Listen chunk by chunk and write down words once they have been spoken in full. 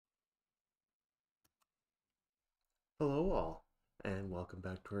Hello all, and welcome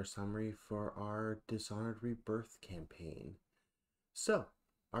back to our summary for our Dishonored Rebirth campaign. So,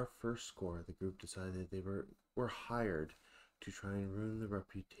 our first score, the group decided they were hired to try and ruin the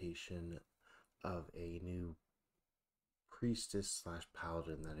reputation of a new priestess slash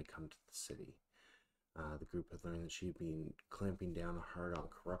paladin that had come to the city. The group had learned that she had been clamping down hard on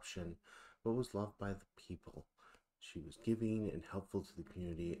corruption, but was loved by the people. She was giving and helpful to the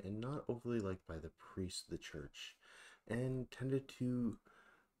community and not overly liked by the priests of the church, and tended to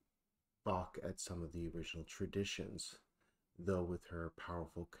balk at some of the original traditions, though with her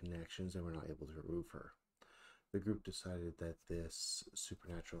powerful connections they were not able to remove her. The group decided that this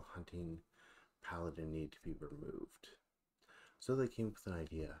supernatural hunting paladin needed to be removed. So they came up with an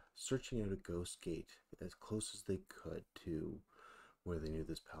idea, searching out a ghost gate as close as they could to where they knew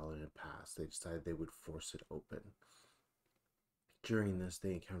this paladin had passed. They decided they would force it open. During this,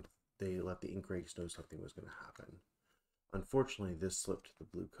 they let the Inkrakes know something was going to happen. Unfortunately, this slipped to the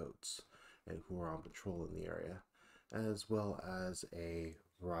Bluecoats, and who were on patrol in the area, as well as a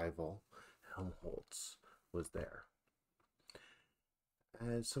rival, Helmholtz, was there.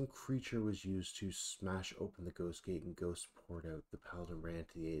 As some creature was used to smash open the ghost gate and ghosts poured out, the paladin ran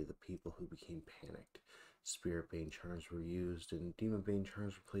to the aid of the people, who became panicked. Spirit Bane charms were used, and Demon Bane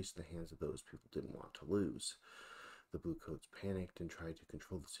charms were placed in the hands of those people didn't want to lose. The Bluecoats panicked and tried to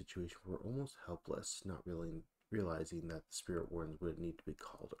control the situation, but were almost helpless, not realizing that the Spirit Wardens would need to be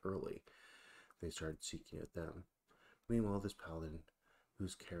called early. They started seeking out them. Meanwhile, this paladin,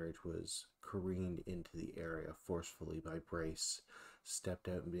 whose carriage was careened into the area forcefully by Brace, stepped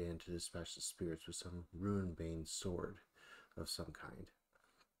out and began to dispatch the spirits with some Ruinbane sword of some kind.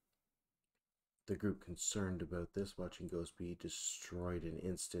 The group, concerned about this, watching ghosts be destroyed in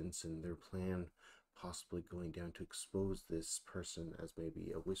instants, and their plan possibly going down to expose this person as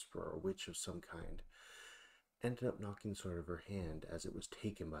maybe a whisperer or witch of some kind, ended up knocking sort of her hand as it was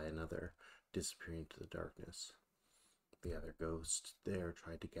taken by another, disappearing into the darkness. The other ghost there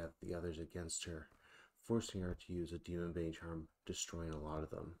tried to gather the others against her, forcing her to use a Demon Bane charm, destroying a lot of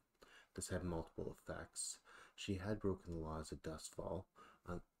them. This had multiple effects. She had broken the laws of Dustfall,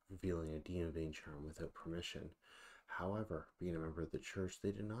 revealing a Demon Bane charm without permission. However, being a member of the church,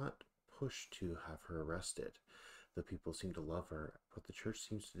 they did not push to have her arrested. The people seem to love her, but the church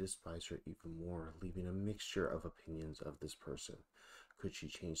seems to despise her even more, leaving a mixture of opinions of this person. Could she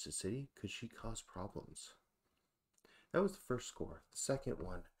change the city? Could she cause problems? That was the first score. The second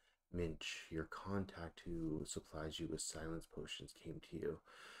one, Minch, your contact who supplies you with silence potions, came to you.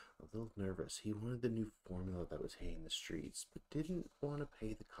 A little nervous. He wanted the new formula that was hitting the streets, but didn't want to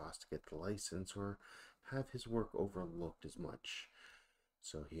pay the cost to get the license or have his work overlooked as much.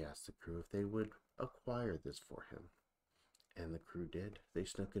 So he asked the crew if they would acquire this for him. And the crew did. They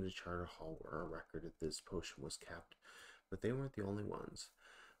snuck into Charter Hall where a record of this potion was kept, but they weren't the only ones.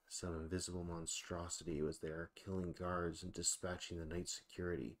 Some invisible monstrosity was there, killing guards and dispatching the night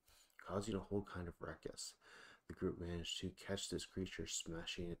security, causing a whole kind of ruckus. The group managed to catch this creature,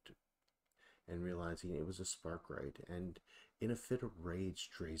 smashing it and realizing it was a Sparkrite, and in a fit of rage,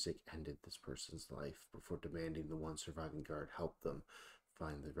 Drazik ended this person's life before demanding the one surviving guard help them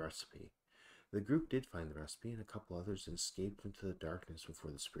find the recipe. The group did find the recipe, and a couple others escaped into the darkness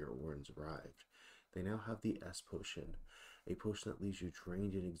before the Spirit Wardens arrived. They now have the S potion, a potion that leaves you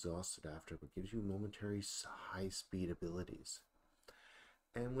drained and exhausted after, but gives you momentary high-speed abilities.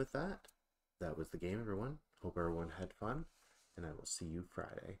 And with that, that was the game, everyone. Hope everyone had fun, and I will see you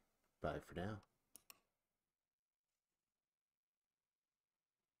Friday. Bye for now.